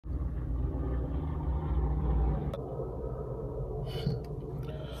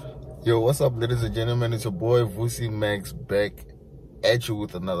Yo, what's up, ladies and gentlemen? It's your boy Vusi Max back at you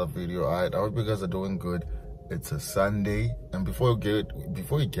with another video. Alright, I hope you guys are doing good. It's a Sunday, and before you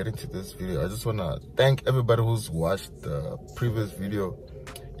get into this video, I just wanna thank everybody who's watched the previous video.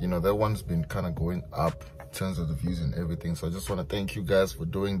 You know, that one's been kind of going up in terms of the views and everything. So I just want to thank you guys for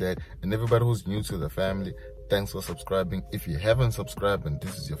doing that, and everybody who's new to the family, thanks for subscribing. If you haven't subscribed and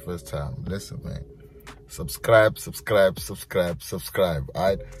this is your first time, listen, man, subscribe.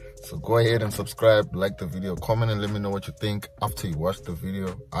 Alright, so go ahead and subscribe, like the video, comment, and let me know what you think after you watch the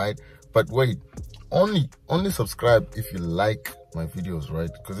video. Alright, but wait, only subscribe if you like my videos,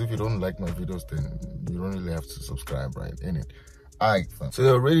 right? Because if you don't like my videos, then you don't really have to subscribe, right? In it. Alright, so you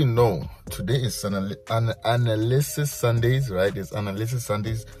already know today is analysis Sundays, right? It's analysis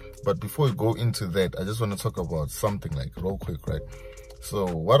Sundays. But before we go into that, I just want to talk about something like real quick, right? So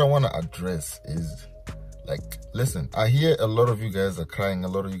what I want to address is, like, listen, I hear a lot of you guys are crying, a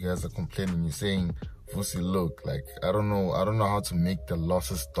lot of you guys are complaining. You're saying, Vusi, look, like, I don't know how to make the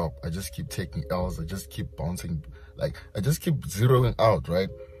losses stop. I just keep taking L's, I just keep bouncing, like, I just keep zeroing out, right?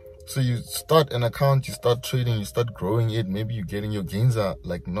 So you start an account, you start trading, you start growing it, maybe you're getting, your gains are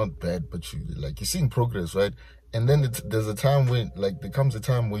like not bad, but you're seeing progress, right? And then there's a time when, like, there comes a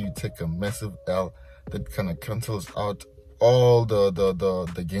time where you take a massive L that kind of cancels out all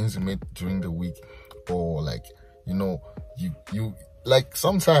the gains you made during the week. Or, like, you know, you like,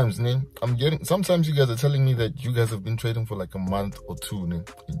 sometimes sometimes you guys are telling me that you guys have been trading for like a month or two,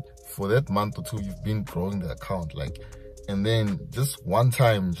 for that month or two you've been growing the account, like, and then just one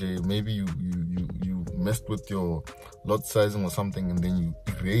time, maybe you messed with your lot sizing or something, and then you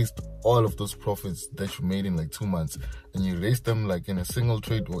erased all of those profits that you made in like 2 months, and you erased them like in a single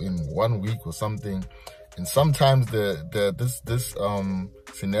trade or in 1 week or something. And sometimes this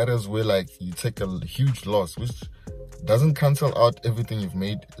scenarios where, like, you take a huge loss, which doesn't cancel out everything you've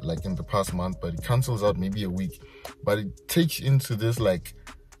made like in the past month, but it cancels out maybe a week, but it takes you into this like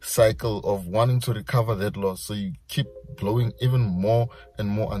cycle of wanting to recover that loss. So you keep blowing even more and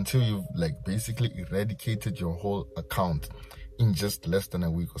more until you've like basically eradicated your whole account in just less than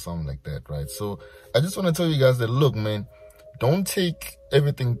a week or something like that, right? So I just want to tell you guys that, look, man, don't take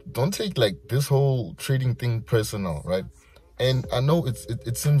like this whole trading thing personal, right? And I know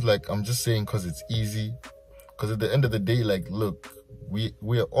it seems like I'm just saying because it's easy, because at the end of the day, like, look,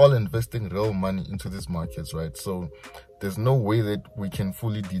 we are all investing real money into these markets, right? So there's no way that we can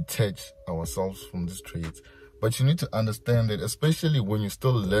fully detach ourselves from these trades. But you need to understand that, especially when you're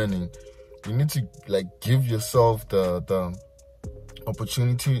still learning, you need to like give yourself the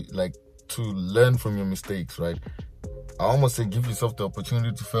opportunity, like, to learn from your mistakes, right? I almost say give yourself the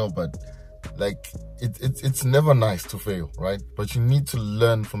opportunity to fail, but like it's never nice to fail, right? But you need to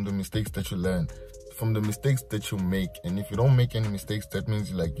learn from the mistakes that you learn, from the mistakes that you make. And if you don't make any mistakes, that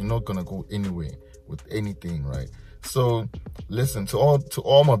means you're not gonna go anywhere with anything, right? So listen, to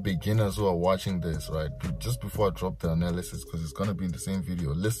all my beginners who are watching this, right, just before I drop the analysis, because it's gonna be in the same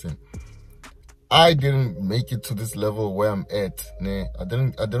video, listen, I didn't make it to this level where I'm at. I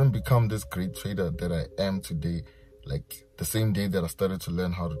didn't become this great trader that I am today, like the same day that I started to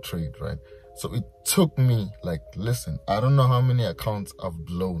learn how to trade, right? So it took me, like, listen, I don't know how many accounts I've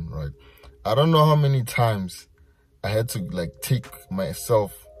blown, right? I don't know how many times I had to like take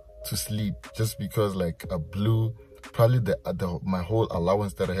myself to sleep just because, like, I blew probably my whole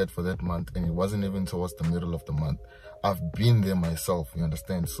allowance that I had for that month, and it wasn't even towards the middle of the month. I've been there myself, you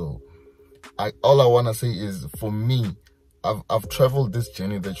understand? So all I want to say is, for me, I've traveled this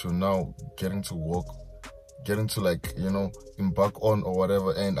journey that you're now getting to like, you know, embark on or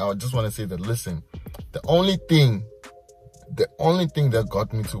whatever. And I just want to say that, listen, the only thing that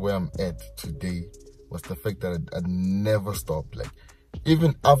got me to where I'm at today was the fact that I never stopped. Like,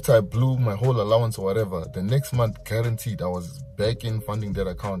 even after I blew my whole allowance or whatever, the next month, guaranteed, I was back in funding that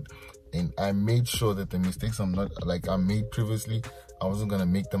account, and I made sure that the mistakes I made previously, I wasn't gonna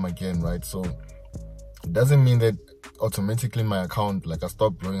make them again, right? So it doesn't mean that automatically my account, like, I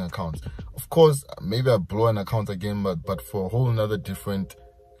stopped blowing accounts. Of course, maybe I blow an account again, but for a whole nother different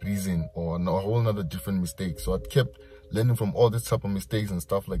reason, or a whole nother different mistake. So I kept learning from all this type of mistakes and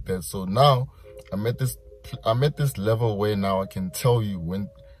stuff like that. So now I'm at this level where now I can tell you when,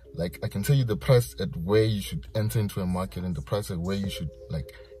 like, I can tell you the price at where you should enter into a market, and the price at where you should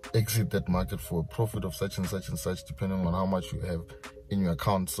like exit that market for a profit of such and such and such, depending on how much you have in your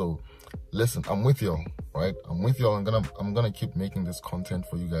account. So listen, I'm with y'all, right? I'm with y'all. I'm gonna keep making this content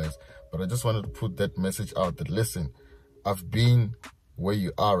for you guys, but I just wanted to put that message out that, listen, I've been where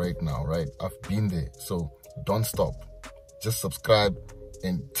you are right now, right? I've been there. So don't stop. Just subscribe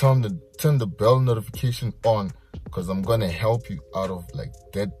and turn the bell notification on, because I'm gonna help you out of like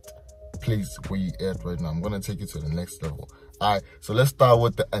that place where you at right now. I'm gonna take you to the next level. All right, so let's start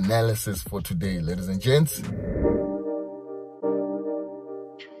with the analysis for today, ladies and gents.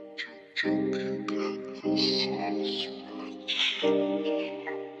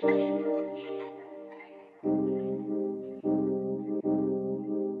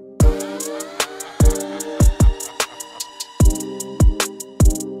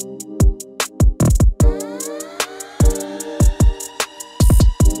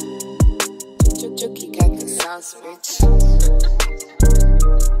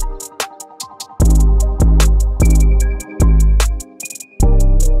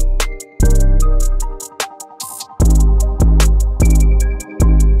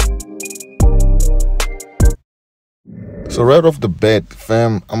 So right off the bat,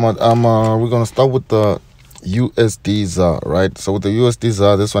 fam, we're gonna start with the USD ZAR, right? So with the USD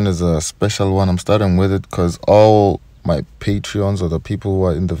ZAR, this one is a special one. I'm starting with it because all my Patreons or the people who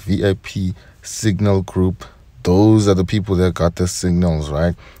are in the VIP signal group, those are the people that got the signals,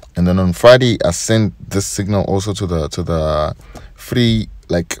 right? And then on Friday, I sent this signal also to the free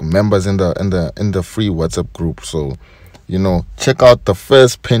members in the free WhatsApp group. So, you know, check out the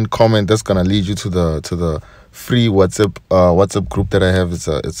first pinned comment. That's gonna lead you to the free WhatsApp group that I have. It's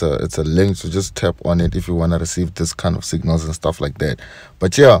a link, so just tap on it if you want to receive this kind of signals and stuff like that.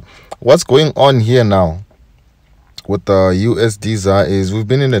 But yeah, what's going on here now with the USD ZAR is we've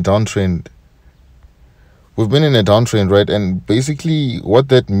been in a downtrend. Right? And basically what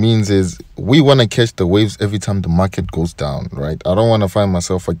that means is we want to catch the waves every time the market goes down, right? I don't want to find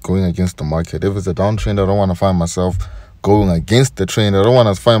myself going against the market. If it's a downtrend, I don't want to find myself going against the trend. I don't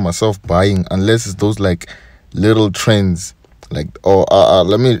want to find myself buying unless it's those little trends, let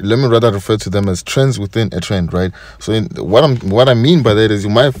me rather refer to them as trends within a trend, right? So what I mean by that is you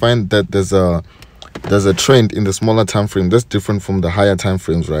might find that there's a trend in the smaller time frame that's different from the higher time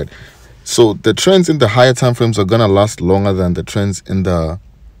frames, right? So the trends in the higher time frames are gonna last longer than the trends in the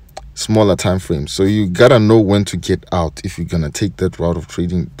smaller time frames. So you gotta know when to get out if you're gonna take that route of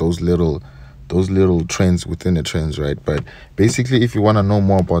trading those little trends within the trends, right? But basically, if you want to know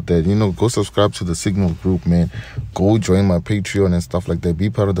more about that, you know, go subscribe to the signal group, man. Go join my Patreon and stuff like that.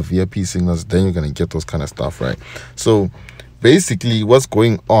 Be part of the VIP signals, then you're gonna get those kind of stuff, right? So basically what's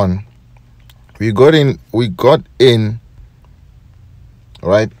going on, we got in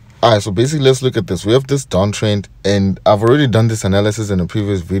right. All right, so basically let's look at this. We have this downtrend, and I've already done this analysis in a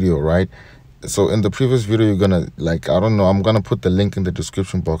previous video, right? So in the previous video, you're gonna I'm gonna put the link in the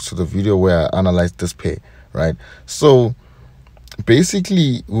description box to the video where I analyzed this pair, right? So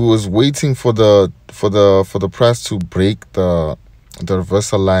basically we was waiting for the price to break the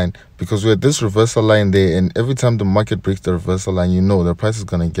reversal line, because we had this reversal line there, and every time the market breaks the reversal line, you know the price is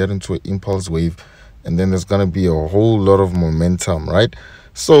gonna get into an impulse wave, and then there's gonna be a whole lot of momentum, right?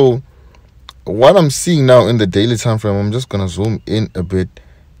 So what I'm seeing now in the daily time frame, I'm just gonna zoom in a bit,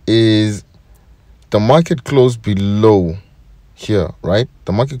 is the market closed below here, right?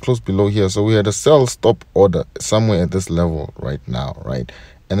 The market closed below here. So we had a sell stop order somewhere at this level right now, right?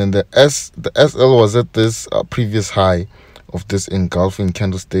 And then the SL was at this previous high of this engulfing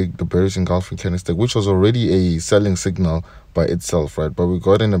candlestick, the bearish engulfing candlestick, which was already a selling signal by itself, right? But we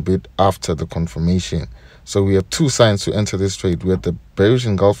got in a bit after the confirmation. So we have two signs to enter this trade. We had the bearish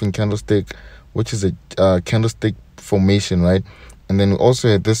engulfing candlestick, which is a candlestick formation, right? And then we also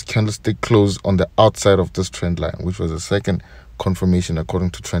had this candlestick close on the outside of this trend line, which was a second confirmation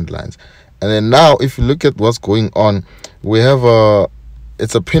according to trend lines. And then now, if you look at what's going on, we have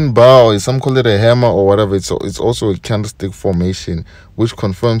it's a pin bar, or some call it a hammer or whatever. It's also a candlestick formation, which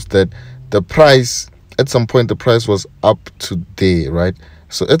confirms that the price, at some point, the price was up today, right?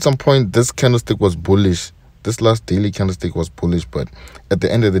 So at some point, this candlestick was bullish. This last daily candlestick was bullish, but at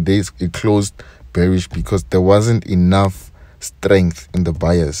the end of the day, it closed bearish because there wasn't enough strength in the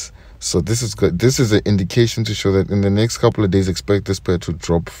buyers. So this is good. This is an indication to show that in the next couple of days, expect this pair to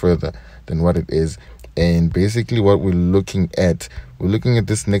drop further than what it is. And basically what we're looking at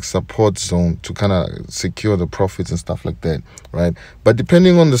this next support zone to kind of secure the profits and stuff like that, right? But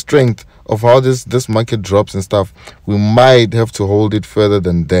depending on the strength of how this market drops and stuff, we might have to hold it further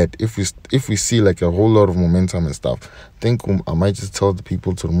than that. If we see like a whole lot of momentum and stuff, I think I might just tell the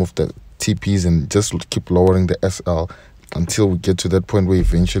people to remove the TPs and just keep lowering the SL until we get to that point where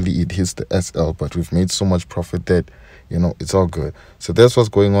eventually it hits the SL. But we've made so much profit that, you know, it's all good. So that's what's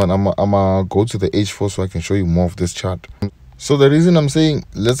going on. I'm go to the H4 so I can show you more of this chart. So the reason I'm saying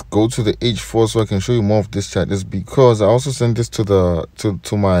let's go to the H4 so I can show you more of this chart is because I also sent this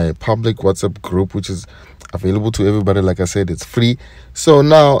to my public WhatsApp group, which is available to everybody. Like I said, it's free. So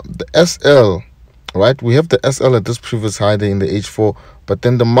now the SL, right? We have the SL at this previous high there in the H4, but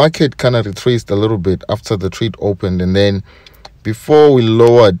then the market kind of retraced a little bit after the trade opened, and then before we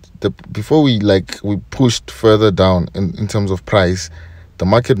pushed further down in terms of price, the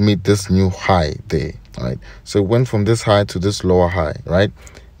market made this new high there, right? So it went from this high to this lower high, right?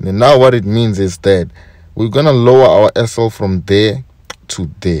 And then now what it means is that we're gonna lower our SL from there to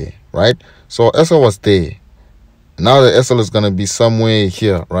there, right? So our SL was there. Now the SL is gonna be somewhere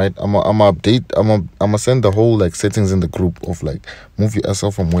here, right? I'm gonna send the whole like settings in the group of like move your SL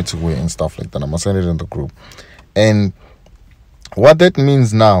from where to where and stuff like that. I'm gonna send it in the group. And what that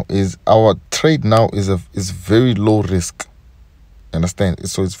means now is our trade now is very low risk. Understand?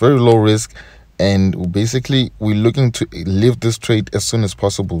 So it's very low risk, and basically we're looking to leave this trade as soon as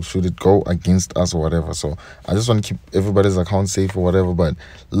possible should it go against us or whatever. So I just want to keep everybody's account safe or whatever. But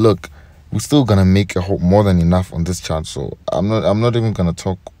look, we're still gonna make more than enough on this chart. So I'm not even gonna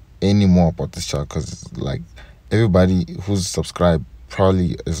talk any more about this chart, because like everybody who's subscribed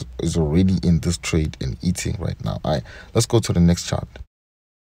probably is already in this trade and eating right now. All right, let's go to the next chart.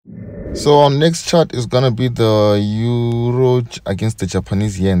 So our next chart is gonna be the euro against the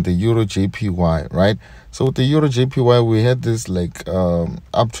Japanese yen, the euro JPY, right? So with the euro JPY, we had this like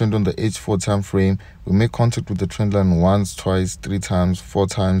uptrend on the H4 time frame. We made contact with the trend line once, twice, 3 times, 4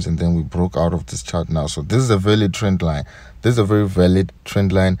 times, and then we broke out of this chart now. So this is a valid trend line. This is a very valid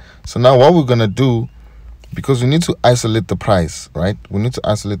trend line. So now what we're gonna do, because we need to isolate the price, right? We need to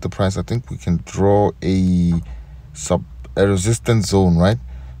isolate the price. I think we can draw a resistance zone, right?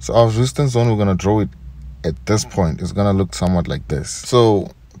 So our resistance zone, we're gonna draw it at this point. It's gonna look somewhat like this.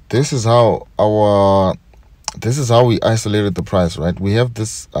 So this is how we isolated the price, right? We have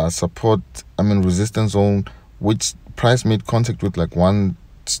this resistance zone, which price made contact with like once,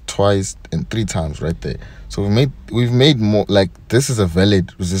 twice, and 3 times right there. So we've made more, like this is a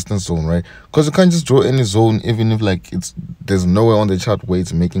valid resistance zone, right? Because you can't just draw any zone even if like there's nowhere on the chart where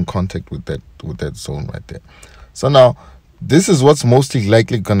it's making contact with that zone right there. So now this is what's mostly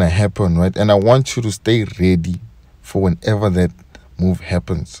likely gonna happen, right? And I want you to stay ready for whenever that move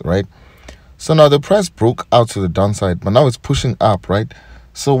happens, right? So now the price broke out to the downside, but now it's pushing up, right?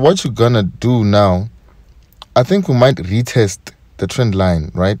 So what you're gonna do now, I think we might retest the trend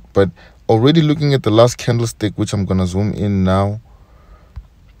line, right? But already looking at the last candlestick, which I'm gonna zoom in now,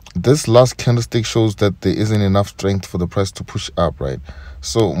 this last candlestick shows that there isn't enough strength for the price to push up, right?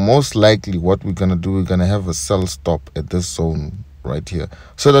 So most likely what we're gonna do, we're gonna have a sell stop at this zone right here,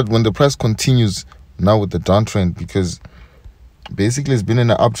 so that when the price continues now with the downtrend, because basically it's been in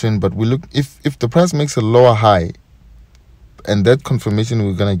an uptrend, but we look, if the price makes a lower high, and that confirmation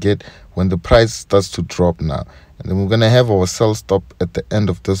we're gonna get when the price starts to drop now, and then we're gonna have our sell stop at the end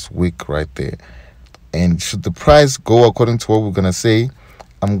of this week right there. And should the price go according to what we're gonna say,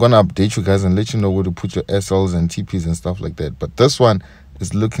 I'm gonna update you guys and let you know where to put your SLs and TPs and stuff like that. But this one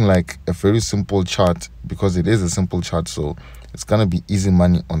is looking like a very simple chart, because it is a simple chart, so it's gonna be easy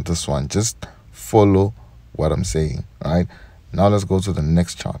money on this one. Just follow what I'm saying. All right, now let's go to the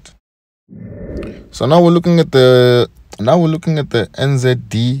next chart. So now we're looking at the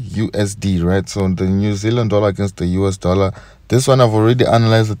NZD USD, right? So the New Zealand dollar against the US dollar. This one I've already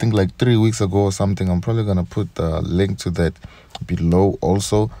analyzed, I think like 3 weeks ago or something. I'm probably gonna put the link to that below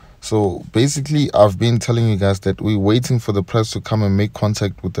also. So basically I've been telling you guys that we're waiting for the price to come and make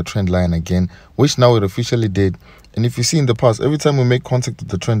contact with the trend line again, which now it officially did. And if you see in the past, every time we make contact with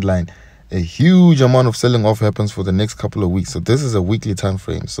the trend line, a huge amount of selling off happens for the next couple of weeks. So this is a weekly time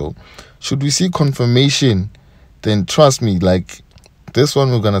frame. So should we see confirmation, then trust me, like this one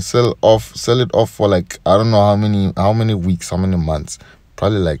we're gonna sell it off for like, I don't know how many weeks, how many months,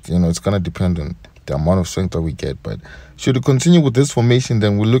 probably like, you know, it's gonna depend on the amount of strength that we get. But should we continue with this formation,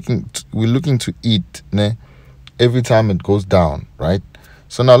 then we're looking to eat every time it goes down, right?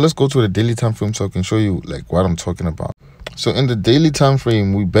 So now let's go to the daily time frame so I can show you like what I'm talking about. So in the daily time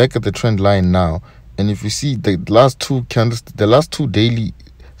frame, we're back at the trend line now, and if you see the last two daily,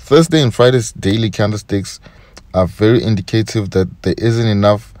 Thursday and Friday's daily candlesticks are very indicative that there isn't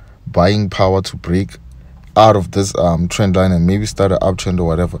enough buying power to break out of this trend line and maybe start an uptrend or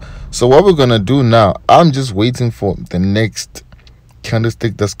whatever. So what we're gonna do now, I'm just waiting for the next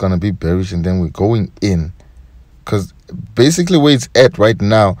candlestick that's gonna be bearish, and then we're going in, because basically where it's at right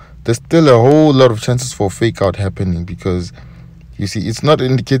now, there's still a whole lot of chances for fake out happening, because you see it's not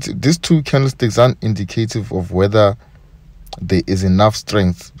indicative. These two candlesticks aren't indicative of whether there is enough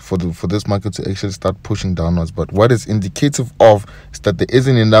strength for this market to actually start pushing downwards. But what it's indicative of is that there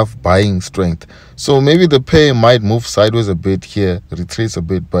isn't enough buying strength. So maybe the pair might move sideways a bit here, retrace a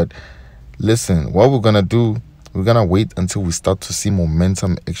bit. But listen, what we're gonna do, we're gonna wait until we start to see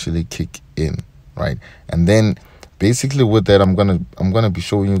momentum actually kick in, right? And then basically with that, I'm gonna be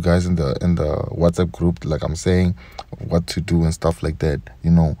showing you guys in the WhatsApp group, like I'm saying, what to do and stuff like that, you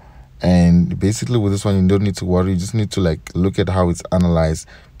know. And basically with this one, you don't need to worry. You just need to like look at how it's analyzed,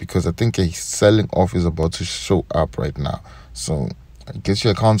 because I think a selling off is about to show up right now. So get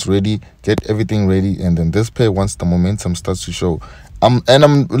your accounts ready, get everything ready, and then this pair, once the momentum starts to show, and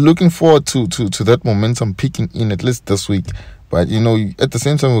I'm looking forward to that momentum peaking in at least this week. But you know, at the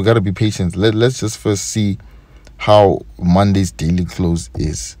same time, we gotta be patient. Let's just first see how Monday's daily close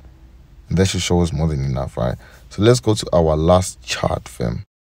is. That should show us more than enough, right? So let's go to our last chart, fam.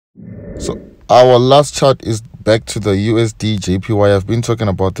 So our last chart is back to the USD JPY. I've been talking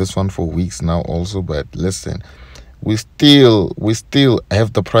about this one for weeks now also, but listen, we still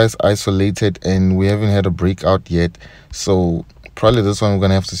have the price isolated and we haven't had a breakout yet. So probably this one we're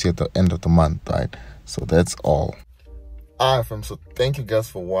gonna have to see at the end of the month, right? So that's all. Alright, fam, so thank you guys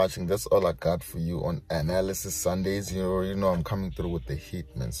for watching. That's all I got for you on Analysis Sundays. You already know I'm coming through with the heat,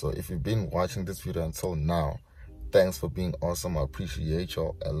 man. So if you've been watching this video until now, thanks for being awesome. I appreciate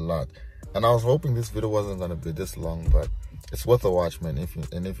y'all a lot. And I was hoping this video wasn't gonna be this long, but it's worth a watch, man. If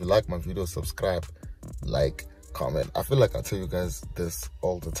you like my video, subscribe, like, comment. I feel like I tell you guys this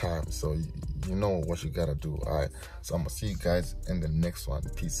all the time, so you know what you gotta do. Alright, so I'm gonna see you guys in the next one.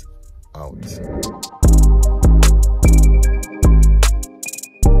 Peace out.